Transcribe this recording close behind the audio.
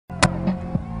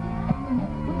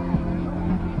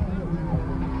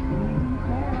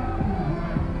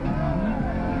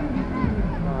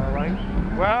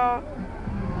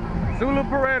Zulu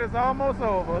parade is almost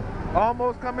over.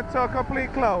 Almost coming to a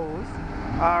complete close.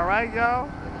 All right, y'all.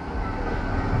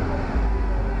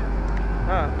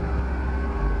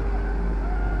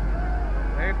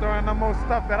 They ain't throwing no more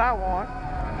stuff that I want.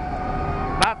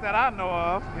 Not that I know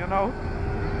of, you know.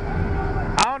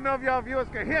 I don't know if y'all viewers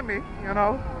can hear me, you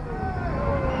know.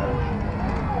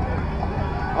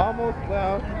 Almost,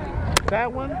 well,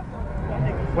 that one.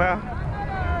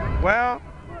 Well,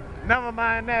 never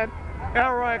mind that.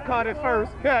 Elroy caught it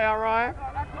first. Here, Elroy. I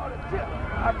caught it tip.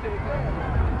 I take it.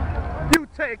 You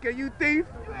take it, you thief.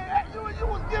 You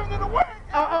was giving it away.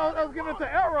 I was giving it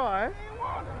to Elroy.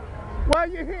 Well,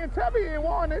 you here and tell me you didn't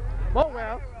want it. Oh,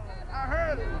 well. I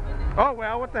heard it. Oh,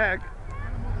 well, what the heck?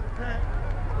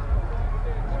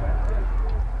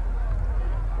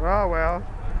 Oh, well.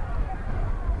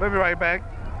 We'll be right back.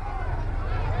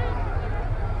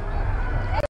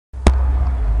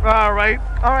 All right,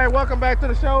 welcome back to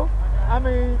the show. I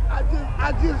mean, I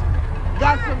just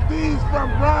got some beans from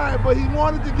Brian, but he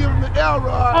wanted to give them to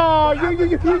Elroy. Oh, you done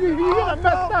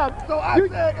messed up. So I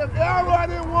said, if Elroy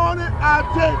didn't want it, I'd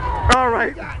take it. All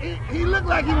right. He looked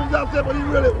like he was upset, but he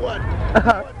really wasn't. He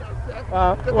wasn't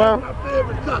upset. Well, that's my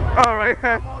favorite color. All right.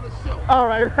 I'm on the show. All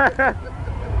right. You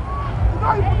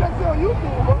know you put that shit on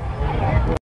YouTube, bro.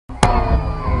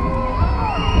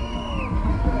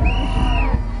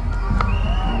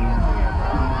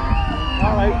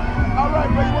 All right,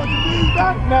 bro, you want your beans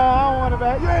back? No, I don't want it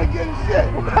back. You ain't getting shit.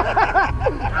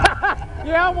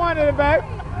 Yeah, I wanted it back.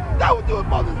 That was doing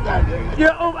most of the time, nigga.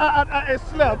 Yeah, it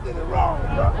slipped. You did it wrong,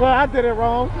 bro. Well, I did it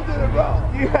wrong. You did it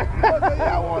wrong.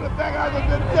 Yeah. I want it back. I was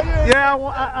going to say, Yeah,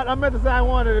 I meant to say I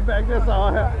wanted it back. That's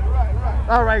all. Right.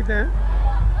 All right, then.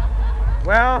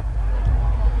 Well,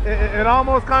 it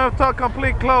almost comes to a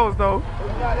complete close, though.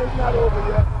 It's not over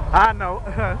yet. I know.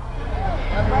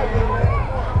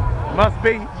 Must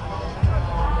be.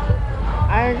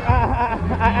 I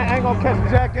ain't gonna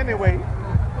catch Jack anyway.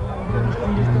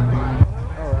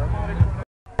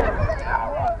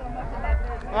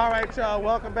 All right, y'all.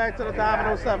 Welcome back to the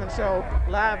Domino 7 show,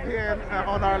 live here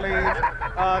on Orleans.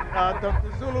 The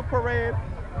Zulu parade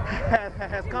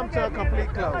has come to a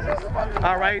complete close.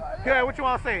 All right. Here, what you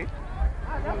want to say?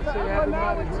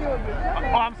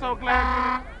 Oh, I'm so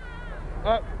glad.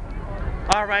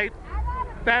 All right.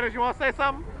 Thaddeus, you want to say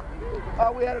something?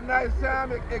 We had a nice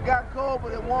time. It got cold,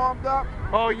 but it warmed up.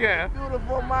 Oh, yeah.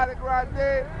 Beautiful Mardi Gras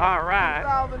day. All right.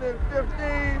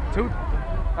 2015.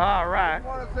 All right. I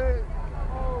want to say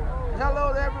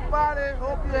hello to everybody.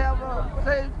 Hope you have a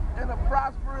safe and a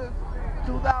prosperous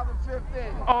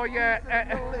 2015. Oh, yeah.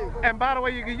 And by the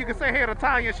way, you can say hey to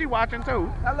Tanya. She watching,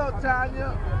 too. Hello,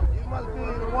 Tanya. You must be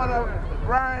one of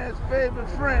Brian's favorite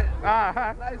friends.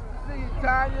 Uh-huh. Nice to see you,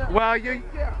 Tanya. Well, you...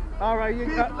 All right,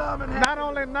 Peace, love, and not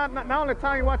only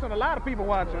Tanya watching, a lot of people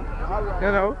watching. All right.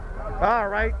 You know. All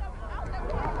right.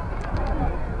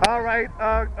 All right,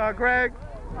 Greg.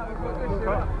 You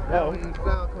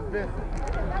sound convincing.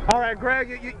 All right,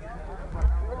 Greg.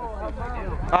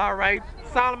 All right,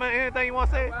 Solomon. Anything you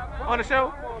want to say on the show?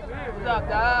 What's up,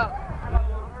 dog?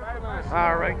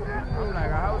 All right.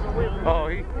 Oh,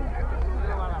 he.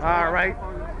 All right.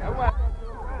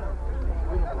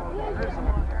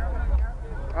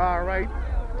 All right.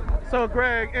 So,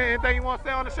 Greg, anything you want to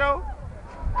say on the show?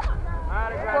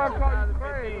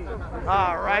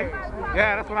 All right.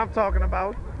 Yeah, that's what I'm talking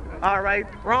about. All right.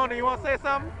 Rona, you want to say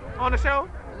something on the show?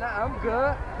 Nah, I'm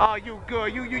good. Oh, you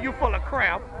good. You full of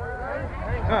crap.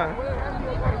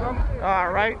 All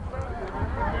right.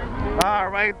 All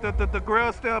right. The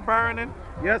grill's still burning.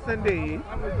 Yes, indeed.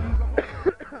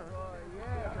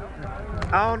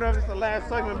 I don't know if it's the last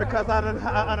segment because I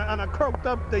done croaked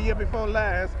up the year before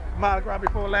last, Mardi Gras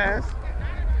before last.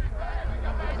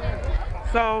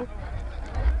 So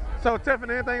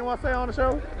Tiffany, anything you want to say on the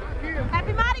show?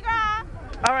 Happy Mardi Gras!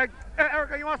 All right,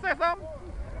 Erica, you want to say something?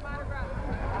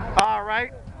 All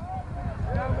right.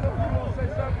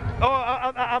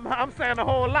 Oh, I'm saying a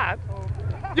whole lot.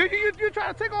 You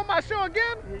trying to take on my show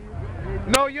again?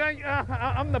 No, you ain't.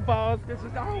 I'm the boss. This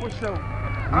is our show.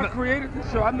 I created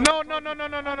this show. No.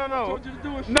 I told you to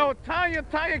do a show. No, Tanya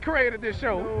created this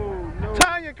show. No.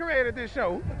 Tanya created this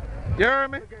show. You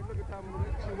heard me? Look at Tanya.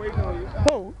 She waiting on you.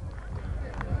 Who?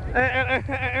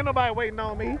 Ain't nobody waiting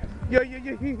on me.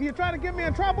 You trying to get me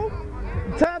in trouble?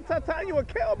 Tanya will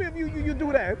kill me if you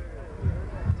do that.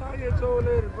 Tanya's old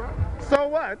lady, bro. So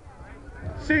what?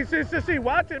 She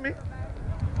watching me.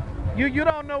 You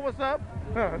don't know what's up.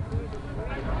 Huh.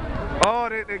 Oh,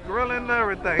 they grilling and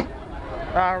everything.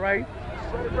 All right.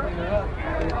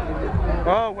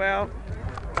 Oh, well.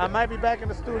 I might be back in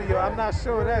the studio. I'm not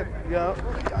sure of that, yo.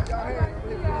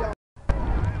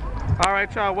 All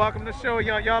right, y'all. Welcome to the show.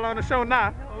 Y'all on the show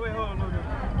now? Oh, wait, hold on. No.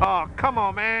 Oh, come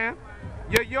on, man.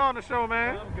 You're on the show,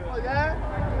 man. Oh, yeah?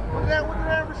 What the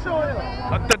name of the show is?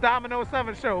 The Domino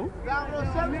 7 show.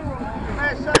 Dominoes 7?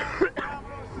 Man, shout out to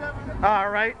Dominoes 7. All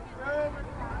right.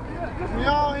 We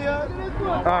all here.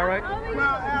 All right.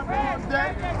 Proud African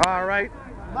Day. All right.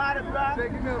 Mardi Gras.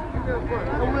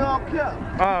 And we all care.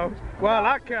 Oh, well,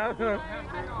 I care.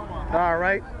 All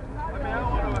right.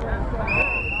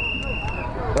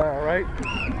 All right.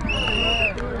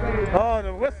 Oh,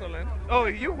 the whistling. Oh,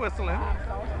 you whistling.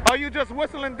 Are you just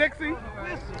whistling Dixie?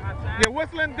 You're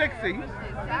whistling Dixie. Say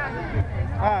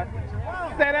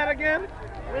that again.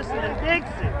 Whistling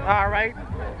Dixie. All right.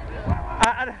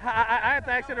 I have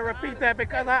to ask you to repeat that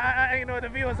because I ain't know if the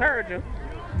viewers heard you.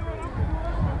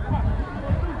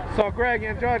 So, Greg, you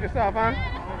enjoyed yourself, huh?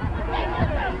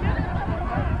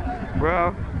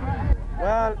 Well,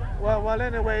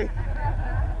 anyway,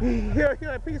 here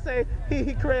P say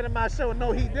he created my show.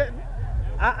 No, he didn't.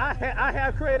 I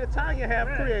have created, Tanya have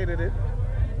created it.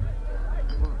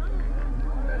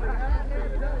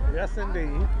 Yes,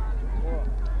 indeed.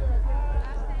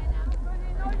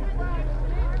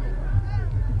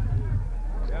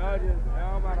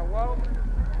 Y'all about to walk?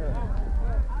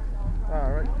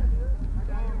 All right.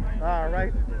 All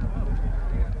right.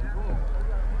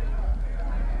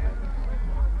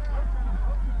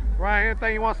 Ryan,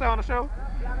 anything you want to say on the show?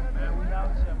 Man, we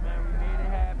out here, man. We made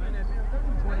it happen.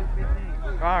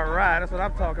 2015. All right, that's what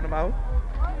I'm talking about.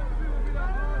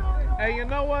 Hey, you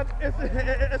know what? It's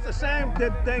a shame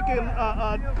that they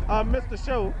can miss the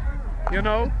show. You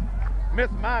know,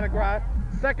 miss Mardi Gras.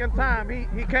 Second time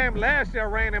he came last year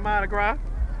raining Mardi Gras,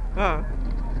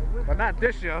 but not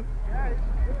this year.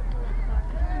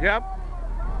 Yep.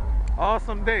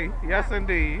 Awesome day. Yes,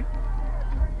 indeed.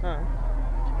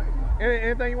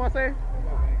 Anything you want to say?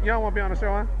 You don't want to be on the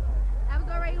show, huh? I was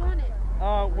already on it.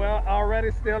 Well,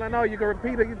 already still. I know you can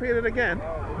repeat it again.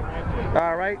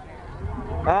 All right.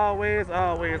 Always,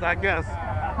 I guess.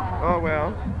 Oh,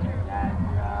 well.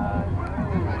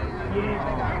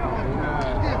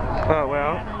 Oh,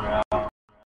 well.